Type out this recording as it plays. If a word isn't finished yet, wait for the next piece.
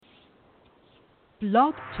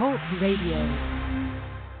Blog Talk Radio.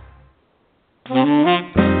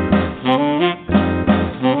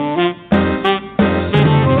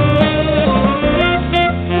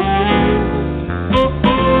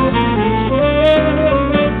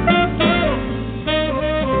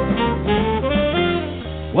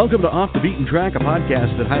 Welcome to Off the Beaten Track, a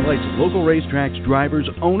podcast that highlights local racetracks, drivers,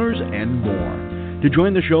 owners, and more. To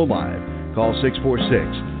join the show live, call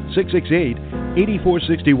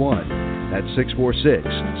 646-668-8461. That's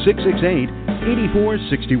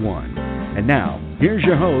 646-668-8461. And now, here's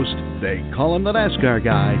your host, they call him the NASCAR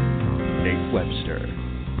guy, Nate Webster.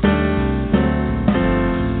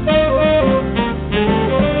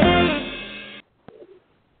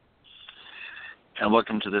 And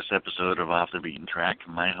welcome to this episode of Off the Beaten Track.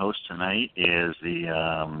 My host tonight is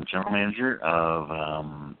the general manager of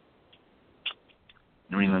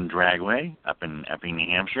New England Dragway up in Epping, New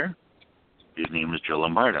Hampshire. His name is Joe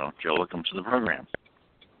Lombardo. Joe, welcome to the program.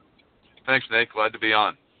 Thanks, Nate. Glad to be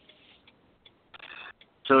on.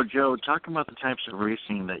 So, Joe, talking about the types of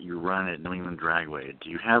racing that you run at New England Dragway, do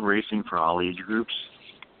you have racing for all age groups?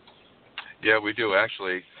 Yeah, we do,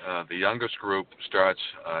 actually. The youngest group starts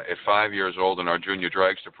at 5 years old in our junior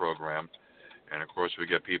dragster program. And, of course, we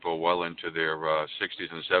get people well into their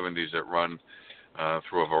 60s and 70s that run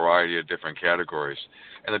through a variety of different categories.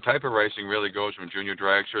 And the type of racing really goes from junior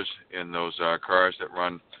dragsters in those cars that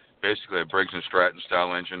run basically a Briggs & Stratton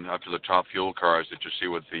style engine up to the top fuel cars that you see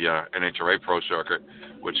with the NHRA Pro Circuit,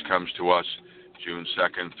 which comes to us June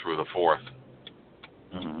 2nd through the 4th.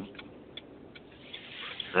 Mm-hmm.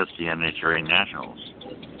 That's the NHRA Nationals.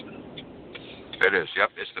 It is,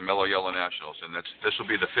 yep. It's the Mellow Yellow Nationals, and this will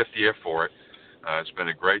be the 5th year for it. It's been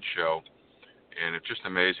a great show, and it's just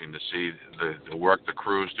amazing to see the work the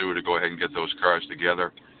crews do to go ahead and get those cars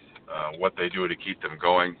together, what they do to keep them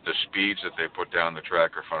going. The speeds that they put down the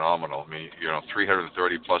track are phenomenal. I mean,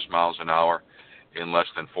 330-plus miles an hour in less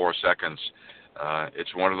than 4 seconds.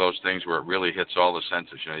 It's one of those things where it really hits all the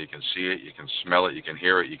senses. You can see it, you can smell it, you can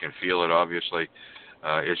hear it, you can feel it, obviously.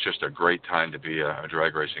 It's just a great time to be a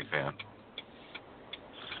drag racing fan.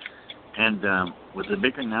 And with the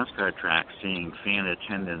bigger NASCAR track seeing fan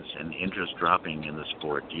attendance and interest dropping in the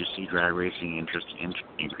sport, do you see drag racing interest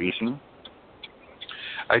increasing?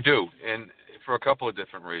 I do, and for a couple of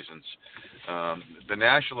different reasons. The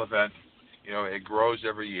national event, it grows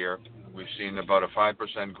every year. We've seen about a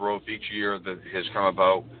 5% growth each year that has come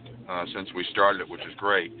about since we started it, which is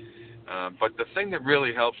great. But the thing that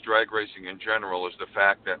really helps drag racing in general is the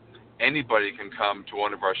fact that anybody can come to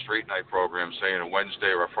one of our street night programs, say on a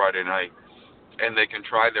Wednesday or a Friday night, and they can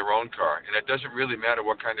try their own car. And it doesn't really matter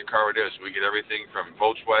what kind of car it is. We get everything from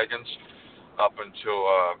Volkswagens up until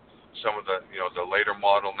some of the later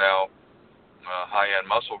model now high-end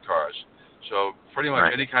muscle cars. So pretty much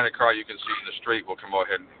any kind of car you can see in the street will go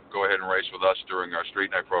ahead and race with us during our street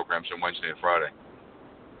night programs on Wednesday and Friday.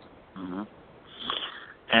 Mm-hmm.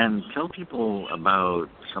 And tell people about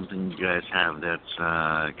something you guys have that's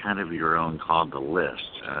kind of your own called The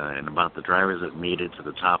List, and about the drivers that made it to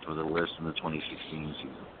the top of the list in the 2016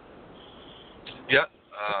 season. Yeah.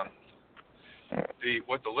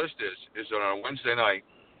 What the list is that on a Wednesday night,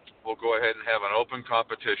 we'll go ahead and have an open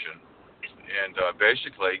competition. And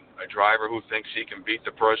basically, a driver who thinks he can beat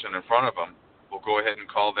the person in front of him will go ahead and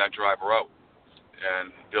call that driver out.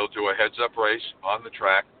 And they'll do a heads-up race on the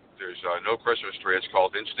track. There's no Christmas tree. It's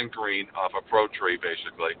called Instant Green off a pro tree,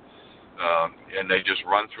 basically. And they just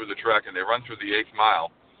run through the track, and they run through the 8th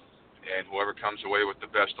mile. And whoever comes away with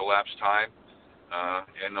the best elapsed time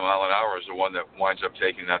in the mile an hour is the one that winds up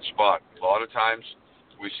taking that spot. A lot of times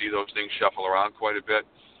we see those things shuffle around quite a bit.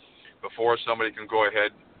 Before somebody can go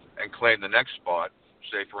ahead and claim the next spot,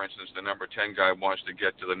 say, for instance, the number 10 guy wants to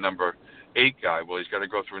get to the number 8 guy. Well, he's got to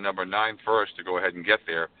go through number 9 first to go ahead and get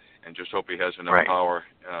there, and just hope he has enough power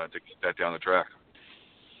to get that down the track.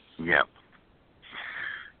 Yep.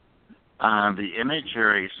 The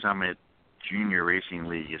NHRA Summit Junior Racing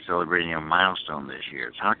League is celebrating a milestone this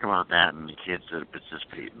year. Talk about that and the kids that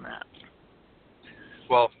participate in that.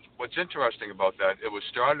 Well, what's interesting about that, it was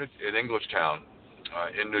started in Englishtown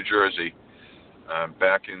in New Jersey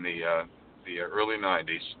back in the early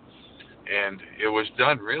 90s, and it was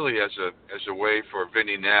done really as a way for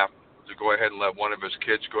Vinnie Knapp to go ahead and let one of his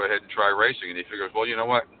kids go ahead and try racing. And he figures, well, you know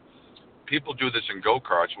what? People do this in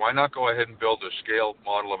go-karts. Why not go ahead and build a scale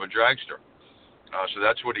model of a dragster? So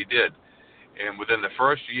that's what he did. And within the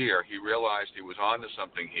first year, he realized he was onto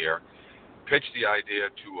something here, pitched the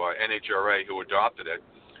idea to NHRA, who adopted it,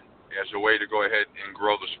 as a way to go ahead and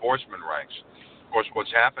grow the sportsman ranks. Of course,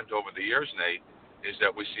 what's happened over the years, Nate, is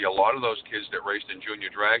that we see a lot of those kids that raced in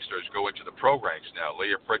junior dragsters go into the pro ranks now.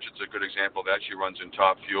 Leah Pritchett's a good example of that. She runs in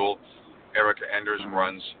Top Fuel. Erica Enders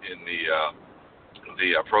runs in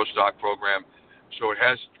the Pro Stock program. So it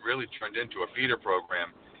has really turned into a feeder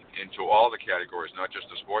program into all the categories, not just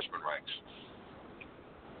the sportsman ranks.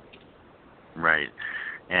 Right.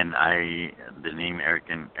 And the name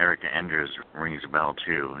Erica Enders rings a bell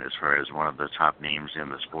too, as far as one of the top names in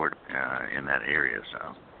the sport in that area.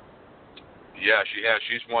 So. Yeah, she has.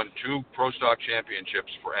 She's won 2 Pro Stock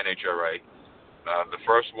championships for NHRA. The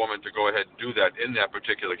first woman to go ahead and do that in that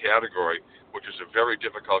particular category, which is a very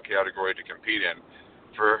difficult category to compete in.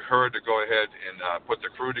 For her to go ahead and put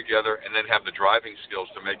the crew together and then have the driving skills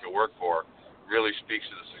to make it work for her really speaks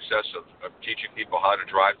to the success of teaching people how to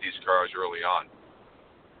drive these cars early on.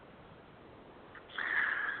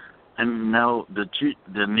 And now the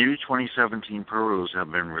new 2017 Pro Rules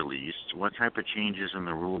have been released. What type of changes in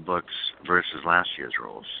the rule books versus last year's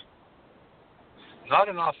rules? Not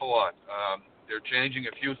an awful lot. They're changing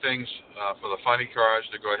a few things for the funny cars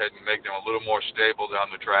to go ahead and make them a little more stable down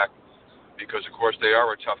the track, because, of course, they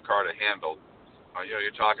are a tough car to handle.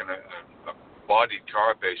 You're talking a bodied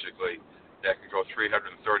car, basically, that can go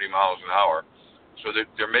 330 miles an hour. So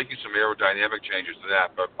they're making some aerodynamic changes to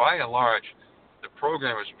that. But by and large, the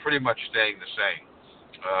program is pretty much staying the same.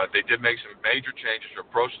 They did make some major changes for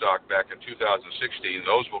Pro Stock back in 2016.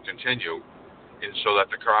 Those will continue, and so that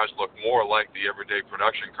the cars look more like the everyday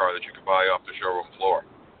production car that you can buy off the showroom floor.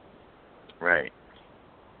 Right.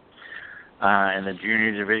 And the junior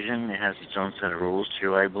division, it has its own set of rules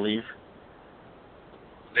too, I believe.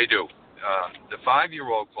 They do. The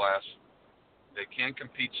 5-year-old class, they can't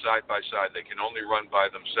compete side by side. They can only run by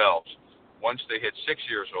themselves. Once they hit 6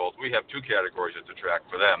 years old, we have 2 categories at the track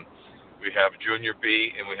for them. We have Junior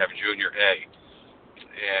B and we have Junior A.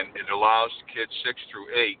 And it allows kids 6 through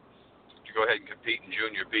 8 to go ahead and compete in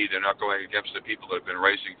Junior B. They're not going against the people that have been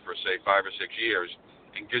racing for, say, 5 or 6 years,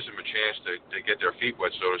 and gives them a chance to get their feet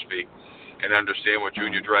wet, so to speak, and understand what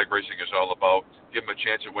junior drag racing is all about, give them a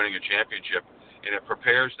chance of winning a championship, and it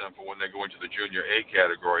prepares them for when they go into the Junior A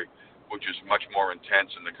category, which is much more intense,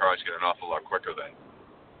 and the cars get an awful lot quicker then.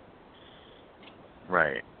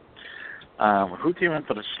 Right. Who came up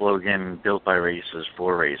with the slogan, built by racers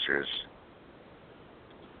for racers?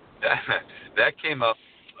 That came up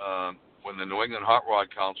when the New England Hot Rod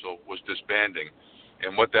Council was disbanding.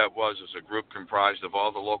 And what that was is a group comprised of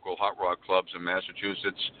all the local hot rod clubs in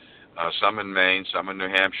Massachusetts, some in Maine, some in New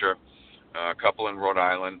Hampshire, a couple in Rhode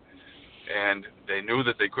Island. And they knew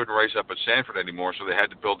that they couldn't race up at Sanford anymore, so they had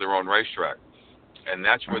to build their own racetrack. And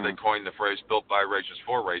that's where they coined the phrase built by racers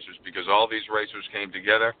for racers, because all these racers came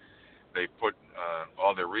together. They put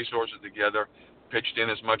all their resources together, pitched in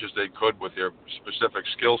as much as they could with their specific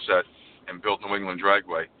skill set, and built New England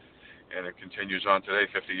Dragway. And it continues on today,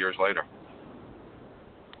 50 years later.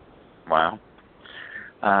 Wow.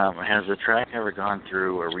 Has the track ever gone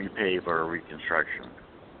through a repave or a reconstruction?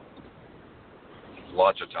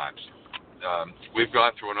 Lots of times. We've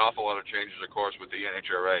gone through an awful lot of changes, of course, with the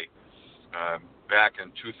NHRA. Back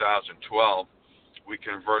in 2012, we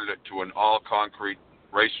converted it to an all-concrete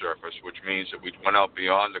race surface, which means that we went out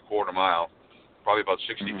beyond the quarter mile, probably about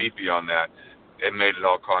 60 feet beyond that, and made it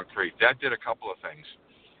all concrete. That did a couple of things.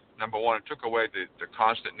 Number one, it took away the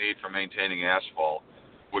constant need for maintaining asphalt,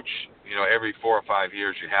 which, every 4 or 5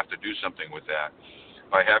 years you have to do something with that.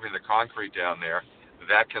 By having the concrete down there,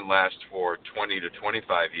 that can last for 20 to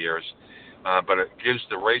 25 years, but it gives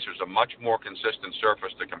the racers a much more consistent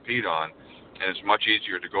surface to compete on, and it's much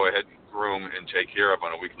easier to go ahead and groom and take care of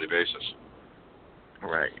on a weekly basis.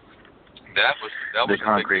 Right. That was the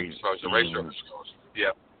concrete big thing as far as the race surface goes.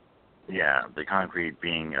 Yeah. Yeah, the concrete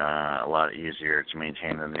being a lot easier to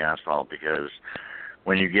maintain than the asphalt, because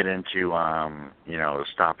when you get into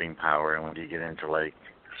stopping power, and when you get into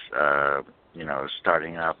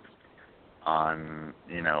starting up on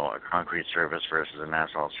a concrete surface versus an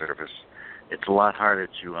asphalt surface, it's a lot harder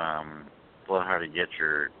to get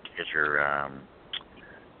your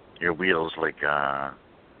wheels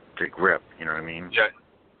to grip. You know what I mean? Yeah.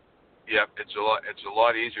 Yeah, it's a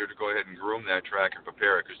lot easier to go ahead and groom that track and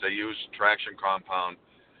prepare it, because they use traction compound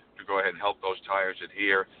to go ahead and help those tires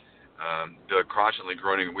adhere. They're constantly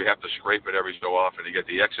grooming. We have to scrape it every so often to get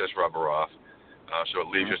the excess rubber off, so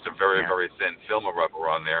it leaves just a very, very thin film of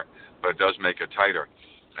rubber on there, but it does make it tighter.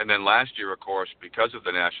 And then last year, of course, because of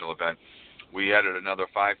the national event, we added another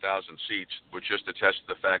 5,000 seats, which just attests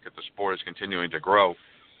to the fact that the sport is continuing to grow.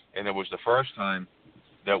 And it was the first time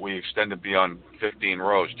that we extended beyond 15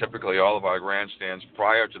 rows. Typically, all of our grandstands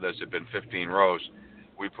prior to this had been 15 rows.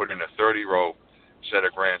 We put in a 30-row set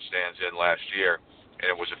of grandstands in last year, and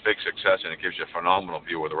it was a big success, and it gives you a phenomenal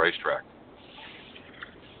view of the racetrack.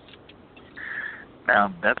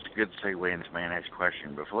 Now, that's a good segue into my next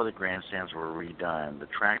question. Before the grandstands were redone, the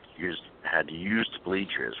track had used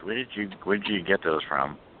bleachers. Where did you get those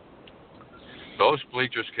from? Those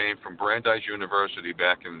bleachers came from Brandeis University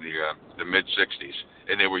back in the mid-'60s,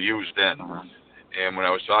 and they were used then. Uh-huh. And when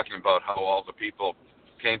I was talking about how all the people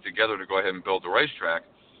came together to go ahead and build the racetrack,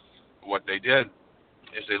 what they did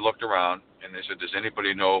is they looked around and they said, does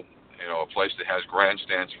anybody know a place that has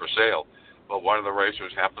grandstands for sale? But one of the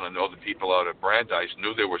racers happened to know the people out at Brandeis,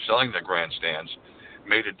 knew they were selling the grandstands,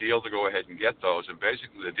 made a deal to go ahead and get those. And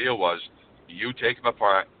basically the deal was, you take them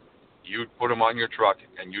apart, you put them on your truck,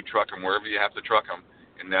 and you truck them wherever you have to truck them,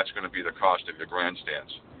 and that's going to be the cost of your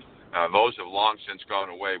grandstands. Those have long since gone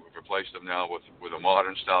away. We've replaced them now with a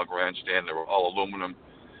modern-style grandstand. They're all aluminum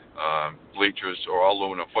bleachers, or all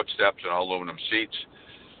aluminum footsteps and all aluminum seats.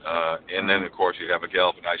 And then, of course, you have a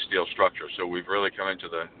galvanized steel structure. So we've really come into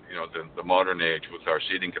the modern age with our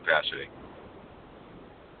seating capacity.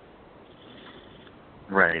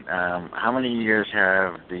 Right. How many years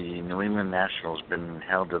have the New England Nationals been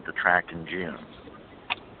held at the track in June?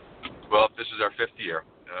 Well, this is our 5th year.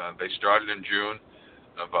 They started in June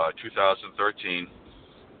of 2013,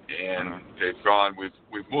 and they've gone.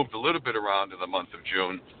 We've moved a little bit around in the month of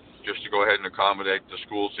June, just to go ahead and accommodate the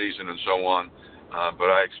school season and so on.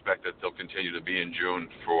 But I expect that they'll continue to be in June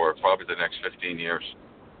for probably the next 15 years.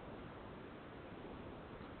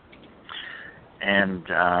 And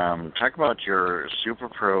talk about your Super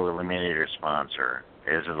Pro Eliminator sponsor.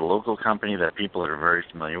 Is it a local company that people are very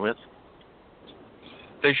familiar with?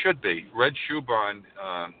 They should be. Red Shoe Barn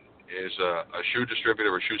is a shoe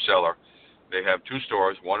distributor, a shoe seller. They have 2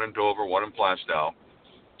 stores, one in Dover, one in Plastow.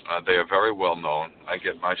 They are very well known. I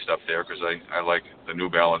get my stuff there because I like the New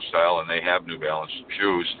Balance style, and they have New Balance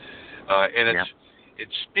shoes. And it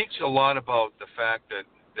speaks a lot about the fact that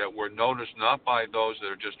we're noticed not by those that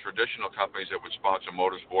are just traditional companies that would sponsor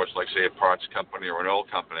motorsports, like, say, a parts company or an oil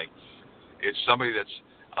company. It's somebody that's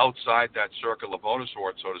outside that circle of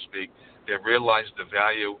motorsports, so to speak. They've realized the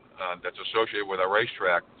value that's associated with our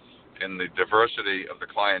racetrack and the diversity of the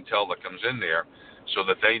clientele that comes in there, so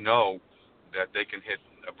that they know that they can hit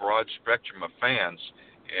a broad spectrum of fans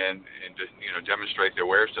and demonstrate their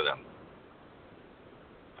wares to them.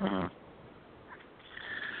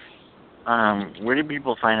 Where do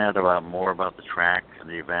people find out more about the track,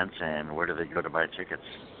 the events, and where do they go to buy tickets?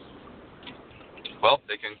 Well,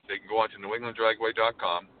 they can go on to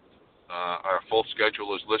NewEnglandDragway.com. Our full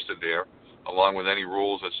schedule is listed there, along with any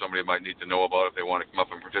rules that somebody might need to know about if they want to come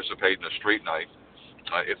up and participate in a street night.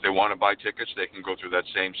 If they want to buy tickets, they can go through that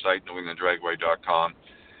same site, NewEnglandDragway.com.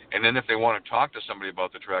 And then if they want to talk to somebody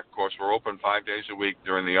about the track, of course, we're open 5 days a week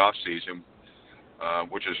during the off-season,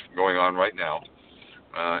 which is going on right now.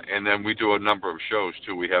 And then we do a number of shows,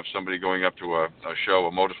 too. We have somebody going up to a show,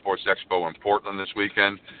 a Motorsports Expo in Portland this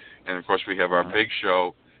weekend. And, of course, we have our big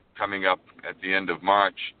show coming up at the end of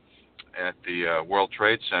March at the World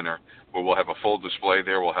Trade Center, where we'll have a full display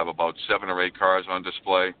there. We'll have about 7 or 8 cars on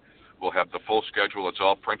display. We'll have the full schedule. It's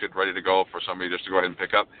all printed, ready to go for somebody just to go ahead and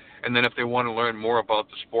pick up. And then if they want to learn more about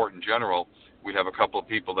the sport in general, we have a couple of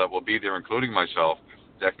people that will be there, including myself,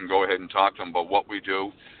 that can go ahead and talk to them about what we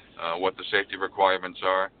do, what the safety requirements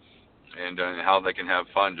are, and how they can have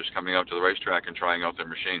fun just coming out to the racetrack and trying out their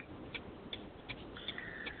machine.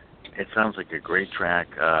 It sounds like a great track,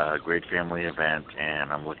 a great family event, and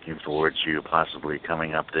I'm looking forward to you possibly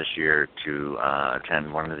coming up this year to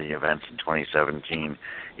attend one of the events in 2017,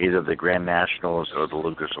 either the Grand Nationals or the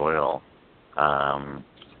Lucas Oil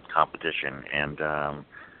competition. And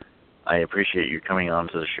I appreciate you coming on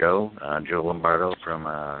to the show, Joe Lombardo from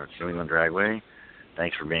New England Dragway.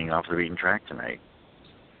 Thanks for being off the beaten track tonight.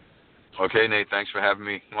 Okay, Nate, thanks for having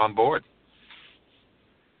me on board.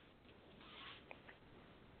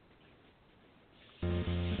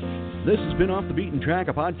 This has been Off the Beaten Track,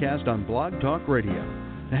 a podcast on Blog Talk Radio.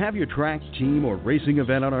 To have your track, team, or racing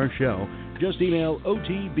event on our show, just email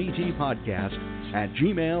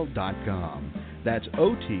otbtpodcast@gmail.com. That's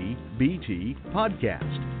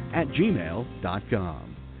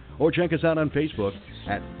otbtpodcast@gmail.com. Or check us out on Facebook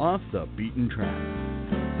at Off the Beaten Track.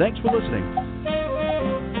 Thanks for listening.